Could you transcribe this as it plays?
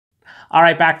All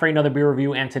right, back for another beer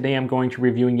review, and today I'm going to be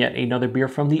reviewing yet another beer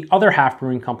from the Other Half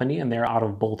Brewing Company, and they're out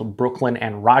of both Brooklyn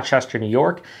and Rochester, New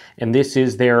York, and this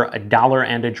is their A Dollar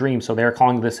and a Dream. So they're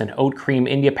calling this an Oat Cream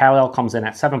India Pale Ale, comes in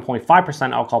at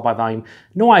 7.5% alcohol by volume.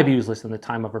 No IBUs listed at the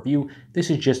time of review. This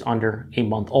is just under a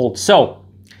month old. So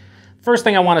first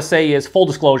thing I want to say is full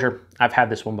disclosure, I've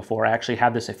had this one before. I actually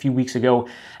had this a few weeks ago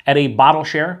at a bottle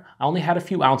share. I only had a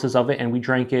few ounces of it and we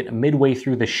drank it midway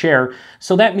through the share.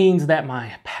 So that means that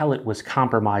my palate was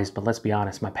compromised, but let's be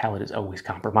honest, my palate is always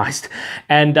compromised.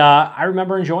 And I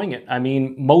remember enjoying it. I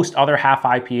mean, most Other Half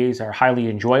IPAs are highly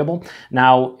enjoyable.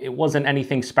 Now, it wasn't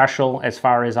anything special as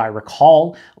far as I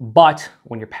recall, but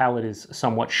when your palate is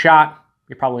somewhat shot,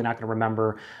 you're probably not going to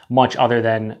remember much other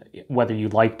than whether you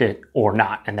liked it or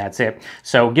not, and that's it.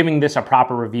 So giving this a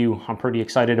proper review, I'm pretty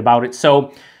excited about it.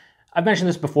 So I've mentioned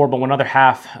this before, but when Other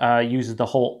Half uses the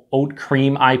whole Oat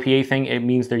Cream IPA thing, it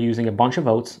means they're using a bunch of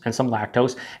oats and some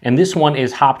lactose. And this one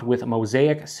is hopped with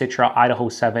Mosaic, Citra, Idaho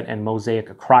 7, and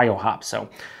Mosaic Cryo hops. So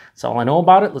that's all I know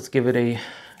about it. Let's give it a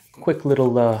quick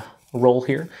little roll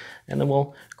here, and then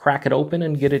we'll crack it open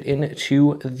and get it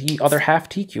into the Other Half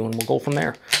TQ, and we'll go from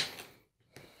there.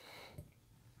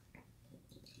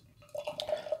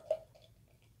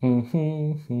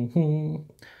 I'm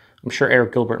sure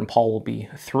Eric Gilbert and Paul will be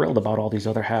thrilled about all these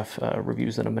Other Half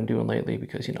reviews that I've been doing lately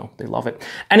because, you know, they love it.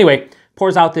 Anyway,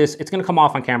 pours out this. It's going to come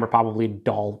off on camera probably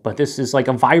dull, but this is like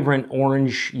a vibrant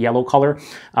orange-yellow color,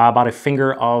 about a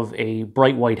finger of a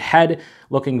bright white head,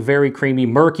 looking very creamy,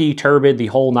 murky, turbid, the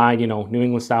whole nine, you know, New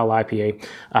England-style IPA.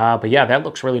 But yeah, that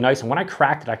looks really nice. And when I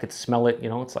cracked it, I could smell it. You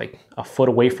know, it's like a foot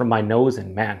away from my nose,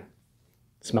 and man,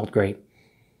 it smelled great.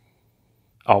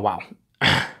 Oh, wow.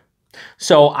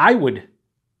 So I would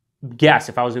guess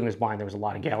if I was doing this blind, there was a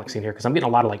lot of Galaxy in here because I'm getting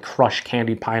a lot of like crushed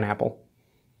candied pineapple.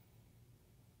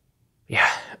 Yeah,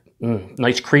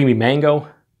 nice creamy mango.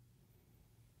 A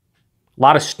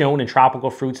lot of stone and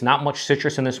tropical fruits, not much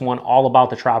citrus in this one, all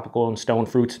about the tropical and stone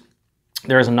fruits.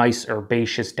 There is a nice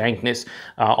herbaceous dankness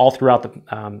all throughout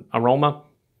the aroma.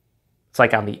 It's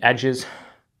like on the edges.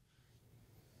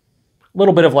 A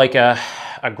little bit of like a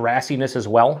grassiness as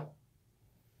well.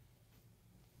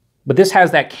 But this has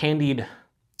that candied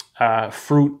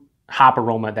fruit hop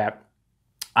aroma that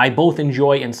I both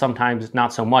enjoy and sometimes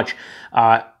not so much.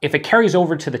 If it carries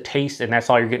over to the taste and that's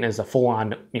all you're getting is a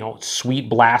full-on, you know, sweet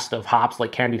blast of hops,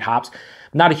 like candied hops,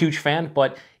 I'm not a huge fan,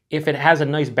 but if it has a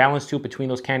nice balance to it between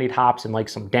those candied hops and like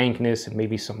some dankness and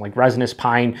maybe some like resinous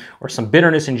pine or some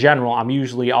bitterness in general, I'm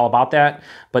usually all about that.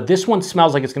 But this one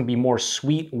smells like it's going to be more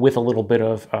sweet with a little bit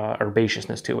of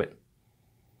herbaceousness to it.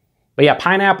 But yeah,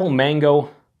 pineapple,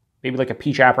 mango, maybe like a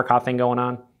peach apricot thing going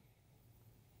on.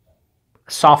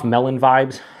 Soft melon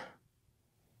vibes.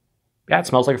 Yeah, it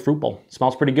smells like a fruit bowl. It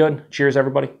smells pretty good. Cheers,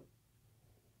 everybody.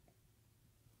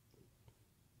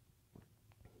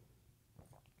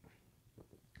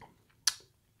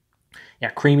 Yeah,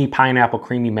 creamy pineapple,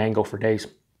 creamy mango for days.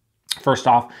 First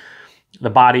off, the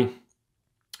body,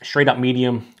 straight up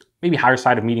medium, maybe higher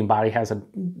side of medium body, has a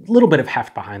little bit of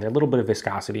heft behind there, a little bit of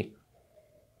viscosity.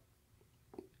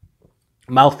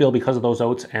 Mouthfeel, because of those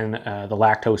oats and the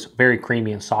lactose, very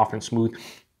creamy and soft and smooth.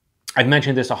 I've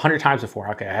mentioned this 100 times before.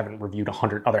 Okay, I haven't reviewed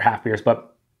 100 Other Half beers,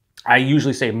 but I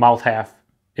usually say mouth half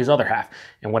is Other Half.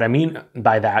 And what I mean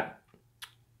by that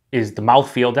is the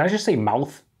mouthfeel. Did I just say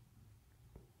mouth?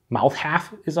 Mouth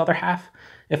half is Other Half?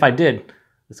 If I did,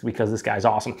 it's because this guy's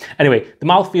awesome. Anyway, the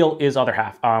mouthfeel is Other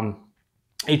Half.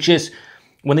 It just,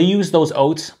 when they use those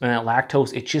oats and that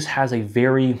lactose, it just has a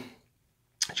very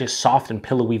just soft and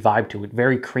pillowy vibe to it,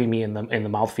 very creamy in the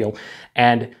mouthfeel.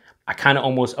 And I kind of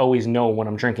almost always know when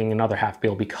I'm drinking an Other Half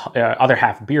beer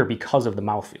because of the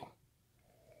mouthfeel.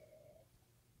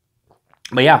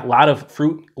 But yeah, a lot of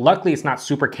fruit. Luckily, it's not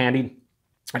super candied.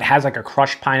 It has like a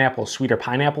crushed pineapple, sweeter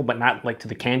pineapple, but not like to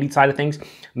the candied side of things.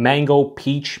 Mango,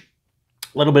 peach,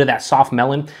 a little bit of that soft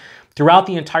melon. Throughout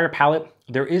the entire palate,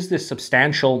 there is this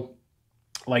substantial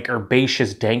like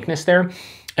herbaceous dankness there.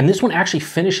 And this one actually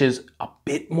finishes a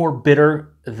bit more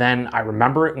bitter than I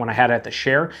remember it when I had it at the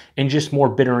share, and just more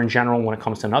bitter in general when it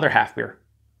comes to an Other Half beer.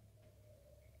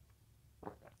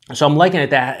 So I'm liking it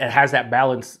that it has that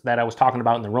balance that I was talking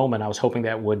about in the aroma, and I was hoping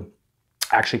that would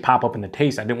actually pop up in the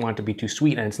taste. I didn't want it to be too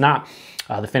sweet, and it's not.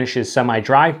 The finish is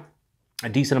semi-dry, a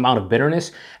decent amount of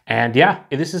bitterness, and yeah,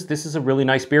 this is a really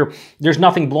nice beer. There's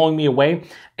nothing blowing me away,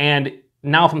 and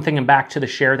now if I'm thinking back to the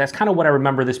share, that's kind of what I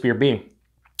remember this beer being.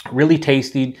 Really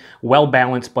tasty, well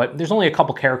balanced, but there's only a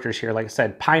couple characters here. Like I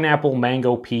said, pineapple,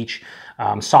 mango, peach,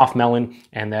 soft melon,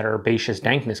 and that herbaceous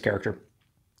dankness character.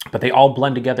 But they all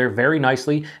blend together very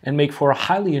nicely and make for a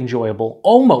highly enjoyable,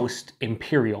 almost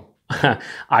imperial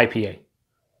IPA.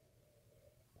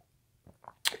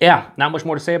 yeah, not much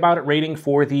more to say about it. Rating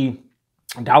for the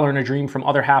 $1 and a Dream from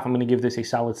Other Half, I'm going to give this a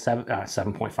solid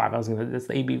 7.5. That's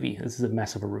the ABV. This is a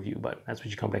mess of a review, but that's what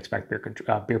you come to expect, Beer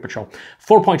PaTroll.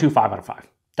 4.25 out of 5.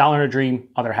 $1 and a Dream,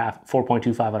 Other Half,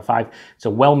 4.25 out of 5. It's a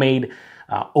well-made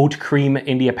oat cream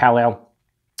India Pale Ale,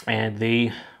 and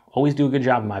they always do a good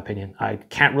job in my opinion. I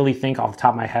can't really think off the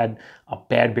top of my head a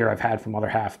bad beer I've had from Other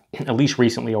Half, at least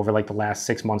recently over like the last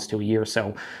 6 months to a year.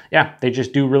 So yeah, they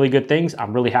just do really good things.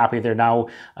 I'm really happy they're now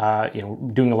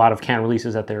doing a lot of can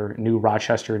releases at their new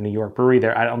Rochester, New York brewery.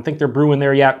 I don't think they're brewing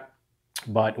there yet,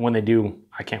 but when they do,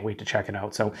 I can't wait to check it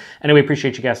out. So anyway,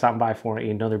 appreciate you guys stopping by for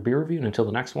another beer review, and until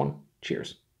the next one,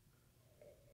 cheers.